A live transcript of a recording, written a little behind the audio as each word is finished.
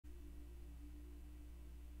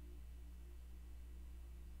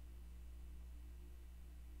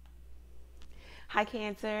Hi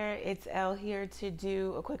Cancer, it's Elle here to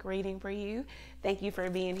do a quick reading for you. Thank you for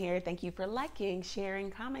being here. Thank you for liking,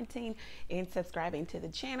 sharing, commenting, and subscribing to the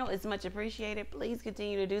channel. It's much appreciated. Please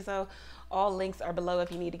continue to do so. All links are below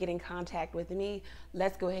if you need to get in contact with me.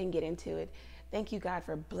 Let's go ahead and get into it. Thank you, God,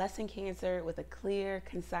 for blessing Cancer with a clear,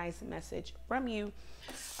 concise message from you.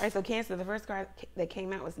 All right, so Cancer, the first card that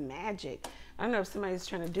came out was magic. I don't know if somebody's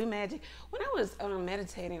trying to do magic. When I was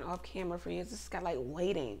meditating off camera for years, this got like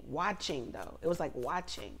waiting, watching though. It was like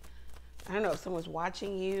watching. I don't know if someone's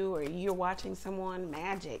watching you or you're watching someone.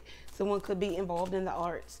 Magic. Someone could be involved in the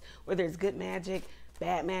arts, whether it's good magic,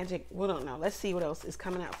 bad magic. We don't know. Let's see what else is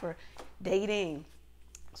coming out for dating.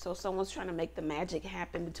 So someone's trying to make the magic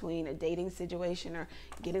happen between a dating situation or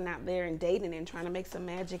getting out there and dating and trying to make some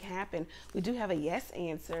magic happen. We do have a yes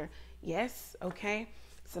answer. Yes, okay.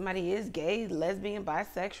 Somebody is gay, lesbian,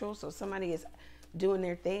 bisexual, so somebody is doing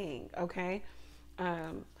their thing, okay.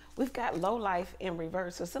 We've got low life in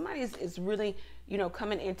reverse. So somebody is really, you know,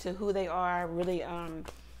 coming into who they are, really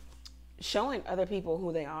showing other people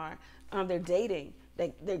who they are. They're dating.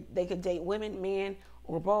 They could date women, men,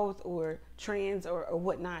 or both, or trans, or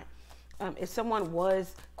whatnot. If someone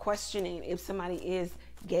was questioning if somebody is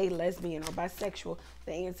gay, lesbian, or bisexual,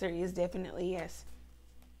 the answer is definitely yes.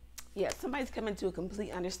 Yeah, somebody's coming to a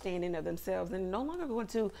complete understanding of themselves and no longer going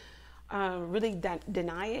to really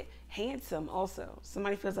deny it. Handsome also.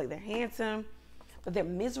 Somebody feels like they're handsome, but they're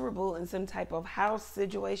miserable in some type of house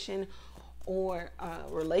situation or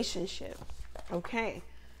relationship. Okay.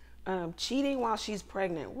 Cheating while she's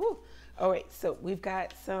pregnant. Woo. All right, so we've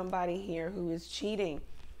got somebody here who is cheating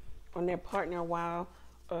on their partner while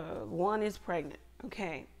one is pregnant.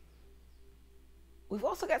 Okay. We've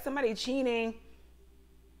also got somebody cheating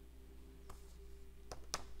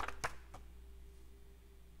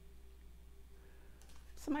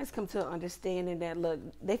somebody's come to an understanding that, look,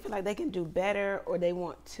 they feel like they can do better, or they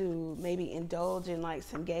want to maybe indulge in like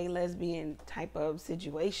some gay, lesbian type of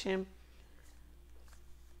situation.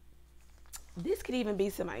 This could even be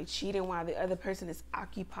somebody cheating while the other person is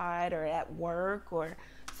occupied or at work or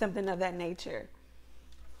something of that nature.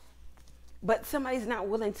 But somebody's not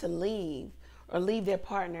willing to leave or leave their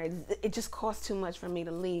partner. It just costs too much for me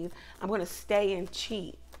to leave. I'm going to stay and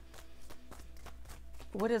cheat.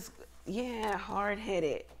 What is, yeah,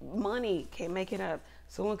 hard-headed. Money can't make it up.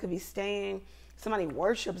 Someone could be staying. Somebody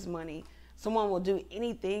worships money. Someone will do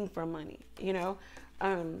anything for money, you know.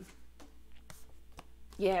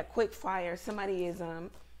 Yeah, quick fire. Somebody is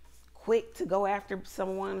quick to go after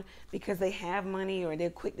someone because they have money, or they're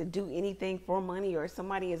quick to do anything for money, or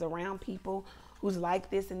somebody is around people who's like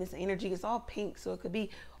this, and this energy is all pink. So it could be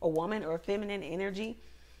a woman or a feminine energy.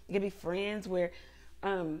 It could be friends where, I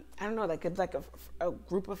don't know, like it's like a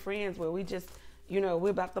group of friends where we just, you know, we're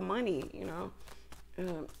about the money, you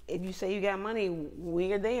know. If you say you got money,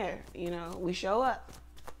 we're there, you know, we show up.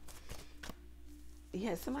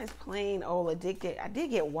 Yeah, somebody's plain old addicted. I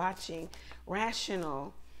did get watching,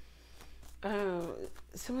 rational.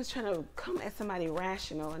 Someone's trying to come at somebody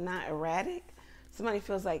rational and not erratic. Somebody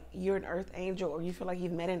feels like you're an earth angel, or you feel like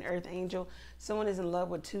you've met an earth angel. Someone is in love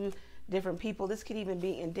with two different people. This could even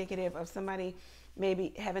be indicative of somebody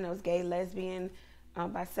maybe having those gay, lesbian,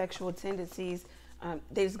 bisexual tendencies.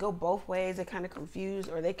 They just go both ways. They're kind of confused,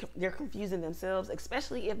 or they're confusing themselves,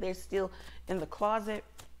 especially if they're still in the closet.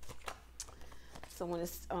 Someone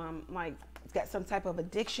is like got some type of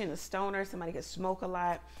addiction, a stoner. Somebody could smoke a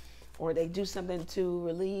lot, or they do something to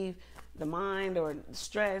relieve the mind or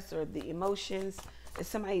stress or the emotions. It's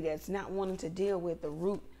somebody that's not wanting to deal with the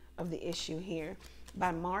root of the issue here.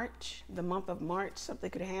 By March, the month of March,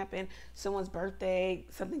 something could happen. Someone's birthday,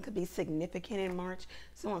 something could be significant in March.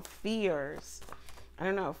 Someone fears. I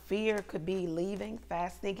don't know, fear could be leaving,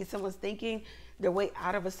 fast thinking. Someone's thinking their way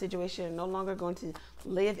out of a situation and no longer going to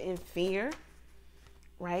live in fear,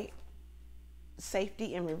 right?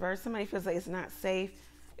 Safety in reverse. Somebody feels like it's not safe.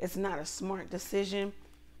 It's not a smart decision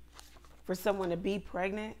for someone to be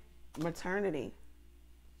pregnant. Maternity.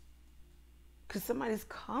 Because somebody's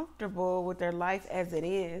comfortable with their life as it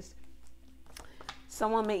is.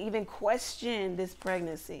 Someone may even question this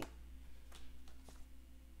pregnancy.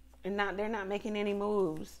 And they're not making any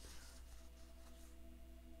moves.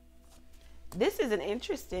 This is an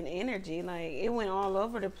interesting energy. Like, it went all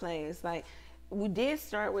over the place. Like, we did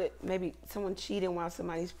start with maybe someone cheating while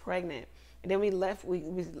somebody's pregnant. And then we left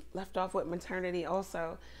off with maternity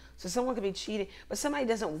also. So someone could be cheating, but somebody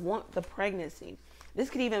doesn't want the pregnancy. This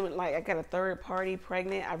could even, like, I got a third party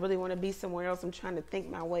pregnant. I really want to be somewhere else. I'm trying to think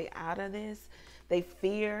my way out of this. They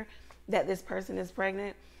fear that this person is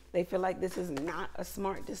pregnant. They feel like this is not a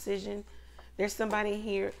smart decision. There's somebody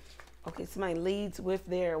here Okay, somebody leads with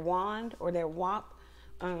their wand or their wop.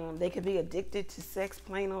 They could be addicted to sex,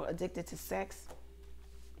 plain old addicted to sex.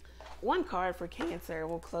 One card for Cancer.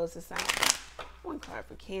 We'll close this out. One card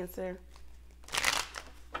for Cancer.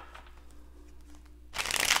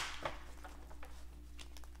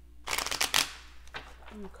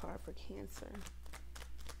 One card for Cancer.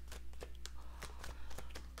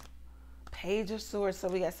 Page of Swords. So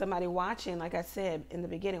we got somebody watching, like I said in the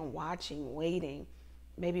beginning, watching, waiting,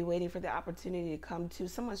 maybe waiting for the opportunity to come to.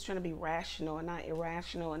 Someone's trying to be rational and not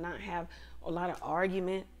irrational and not have a lot of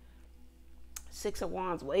argument. Six of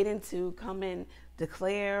Wands, waiting to come and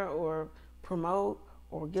declare or promote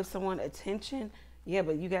or give someone attention. Yeah,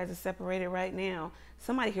 but you guys are separated right now.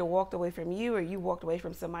 Somebody here walked away from you, or you walked away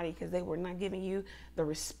from somebody because they were not giving you the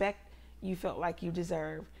respect you felt like you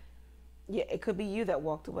deserved. Yeah, it could be you that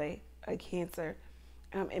walked away, a Cancer.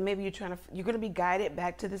 And maybe you're going to be guided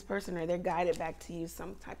back to this person, or they're guided back to you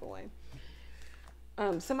some type of way.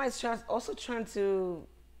 Somebody's also trying to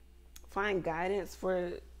find guidance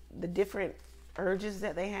for the different urges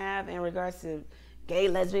that they have in regards to gay,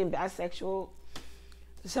 lesbian, bisexual.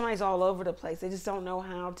 Somebody's all over the place. They just don't know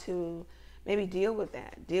how to maybe deal with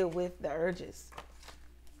that, deal with the urges.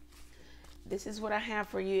 This is what I have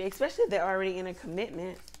for you, especially if they're already in a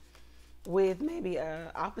commitment with maybe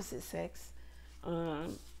opposite sex.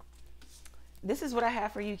 This is what I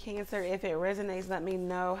have for you, Cancer. If it resonates, let me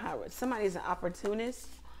know. How somebody's an opportunist.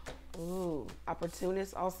 Ooh,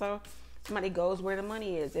 opportunist also. Somebody goes where the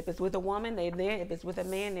money is. If it's with a woman, they're there. If it's with a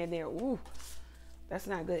man, they're there. Ooh, that's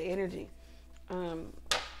not good energy.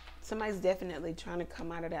 Somebody's definitely trying to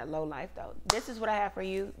come out of that low life, though. This is what I have for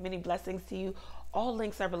you. Many blessings to you. All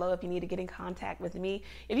links are below if you need to get in contact with me.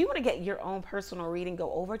 If you want to get your own personal reading,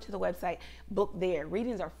 go over to the website, book there.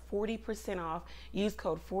 Readings are 40% off. Use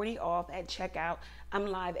code 40OFF at checkout. I'm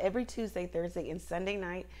live every Tuesday, Thursday, and Sunday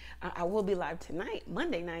night. I will be live tonight,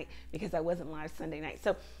 Monday night, because I wasn't live Sunday night.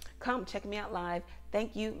 So come check me out live.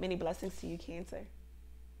 Thank you. Many blessings to you, Cancer.